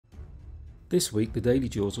This week, the Daily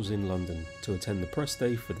Jaws was in London to attend the press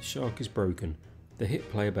day for The Shark is Broken, the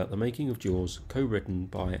hit play about the making of Jaws, co-written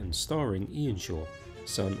by and starring Ian Shaw,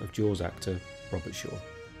 son of Jaws actor Robert Shaw.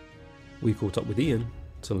 We caught up with Ian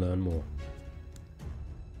to learn more.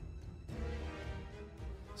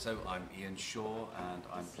 So I'm Ian Shaw and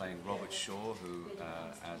I'm playing Robert Shaw, who,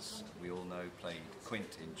 as we all know, played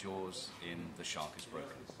Quint in Jaws in The Shark is Broken.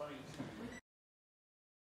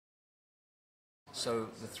 So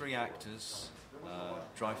the three actors,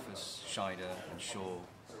 Dreyfuss, Scheider and Shaw,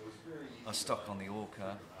 are stuck on the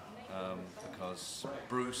Orca because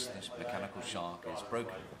Bruce, this mechanical shark, is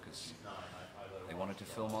broken because they wanted to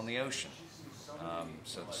film on the ocean.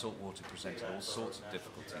 So the salt water presented all sorts of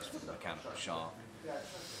difficulties for the mechanical shark.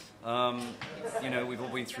 We've all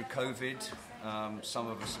been through COVID. Some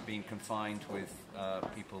of us have been confined with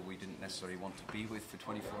people we didn't necessarily want to be with for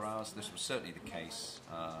 24 hours. This was certainly the case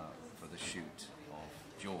for the shoot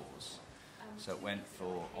of Jaws. So it went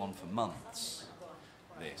on for months,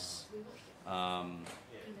 this. And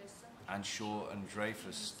Shaw and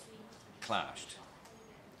Dreyfuss clashed.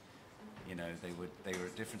 You know, they were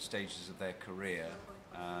at different stages of their career,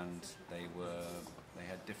 and they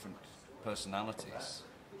had different personalities.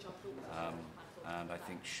 And I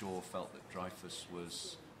think Shaw felt that Dreyfuss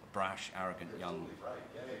was a brash, arrogant young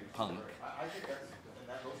punk,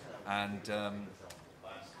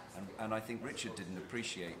 and I think Richard didn't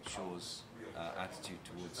appreciate Shaw's attitude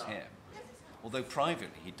towards him. Although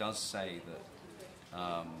privately he does say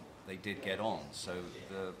that they did get on. So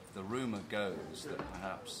the rumour goes that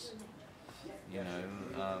perhaps,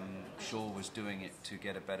 Shaw was doing it to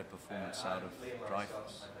get a better performance out of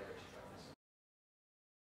Dreyfuss.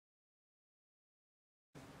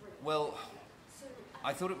 Well,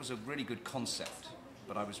 I thought it was a really good concept,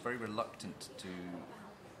 but I was very reluctant to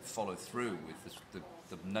follow through with the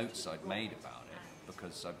notes I'd made about it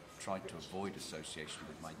because I tried to avoid association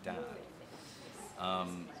with my dad.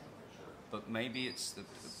 But maybe it's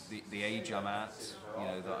the age I'm at,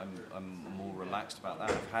 that I'm more relaxed about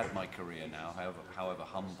that. I've had my career now, however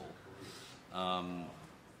humble. I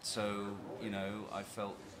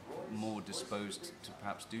felt more disposed to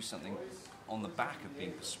perhaps do something on the back of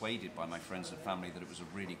being persuaded by my friends and family that it was a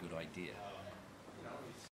really good idea.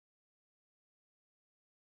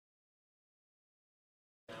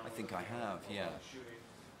 I think I have, yeah.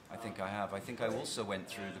 I think I have. I think I also went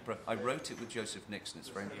through I wrote it with Joseph Nixon. It's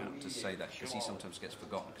very important to say that because he sometimes gets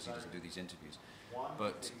forgotten because he doesn't do these interviews.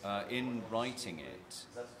 But in writing it,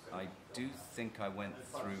 I do think I went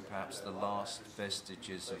through perhaps the last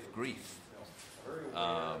vestiges of grief.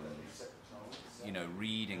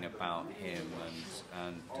 Reading about him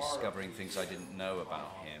and discovering things I didn't know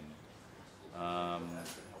about him.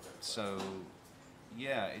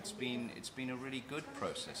 Yeah, it's been a really good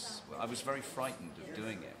process. I was very frightened of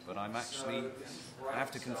doing it, but I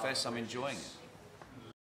have to confess I'm enjoying it.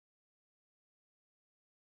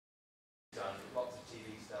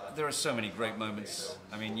 There are so many great moments.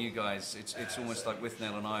 I mean, you guys, it's almost like with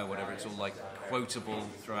Nell and I or whatever, it's all like quotable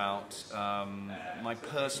throughout. My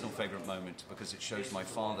personal favourite moment, because it shows my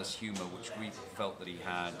father's humour, which we felt that he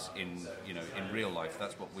had in real life.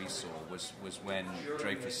 That's what we saw, was when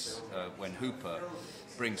Dreyfuss, when Hooper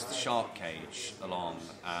brings the shark cage along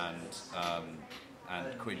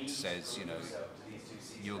and Quint says,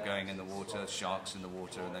 you're going in the water, sharks in the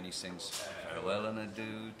water, and then he sings, farewell and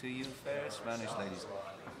adieu to you fair Spanish ladies.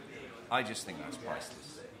 I just think that's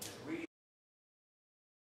priceless.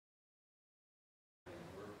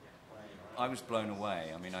 I was blown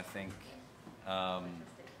away. I mean, I think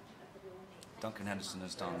Duncan Henderson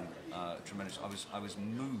has done tremendous. I was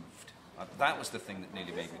moved. That was the thing that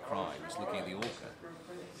nearly made me cry. Was looking at the orca,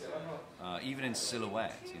 even in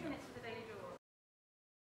silhouette.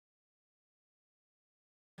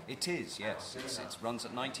 It is, yes. It runs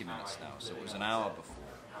at 90 minutes now, so it was an hour before.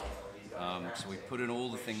 So we put in all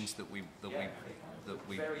the things we've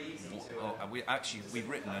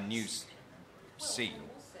written a new scene,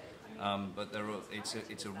 but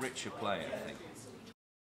it's a richer play, I think.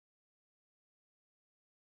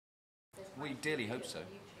 We dearly hope so.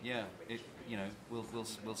 Yeah,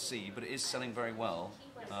 we'll see, but it is selling very well.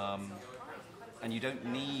 And you don't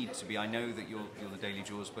need to be. I know that you're the Daily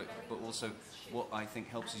Jaws, but also what I think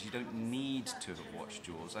helps is you don't need to have watched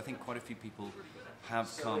Jaws. I think quite a few people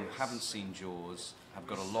haven't seen Jaws, have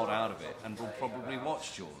got a lot out of it, and will probably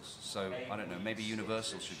watch Jaws. So I don't know. Maybe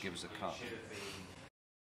Universal should give us a cut.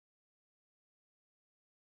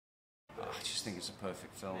 I just think it's a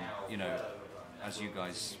perfect film. As you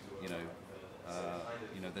guys,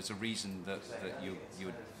 there's a reason that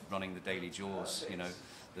you're running the Daily Jaws.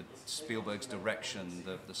 The Spielberg's direction,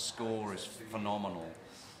 the score is phenomenal.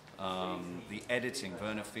 The editing,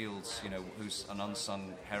 Verna Fields, who's an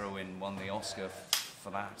unsung heroine, won the Oscar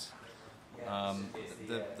for that.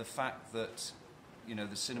 The fact that, the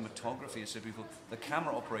cinematography is so beautiful. The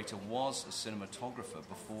camera operator was a cinematographer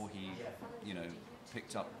before he,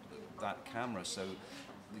 picked up that camera. So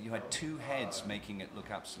you had two heads making it look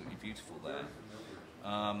absolutely beautiful there.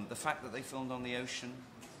 The fact that they filmed on the ocean,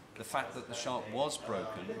 the fact that the shark was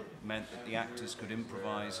broken meant that the actors could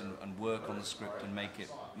improvise and work on the script and make it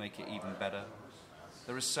even better.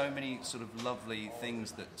 There are so many sort of lovely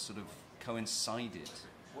things that sort of coincided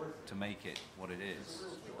to make it what it is.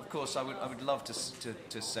 Of course, I would love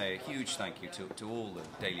to say a huge thank you to all the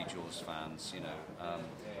Daily Jaws fans.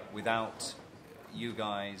 Without you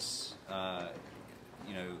guys,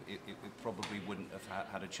 it probably wouldn't have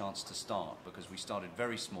had a chance to start, because we started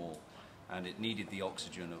very small and it needed the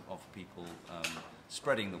oxygen of people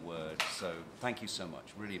spreading the word. So thank you so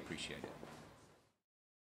much, really appreciate it.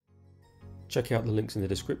 Check out the links in the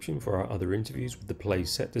description for our other interviews with the play's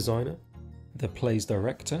set designer, the play's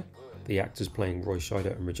director, the actors playing Roy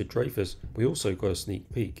Scheider and Richard Dreyfuss. We also got a sneak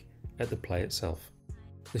peek at the play itself.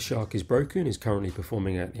 The Shark is Broken is currently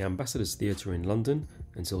performing at the Ambassadors Theatre in London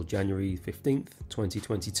until January 15th,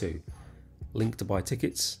 2022. Link to buy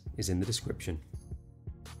tickets is in the description.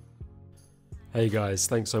 Hey guys,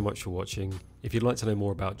 thanks so much for watching. If you'd like to know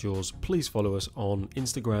more about Jaws, please follow us on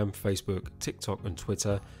Instagram, Facebook, TikTok and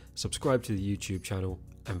Twitter. Subscribe to the YouTube channel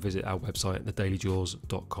and visit our website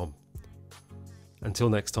thedailyjaws.com. Until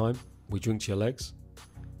next time, we drink to your legs.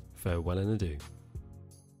 Farewell and adieu.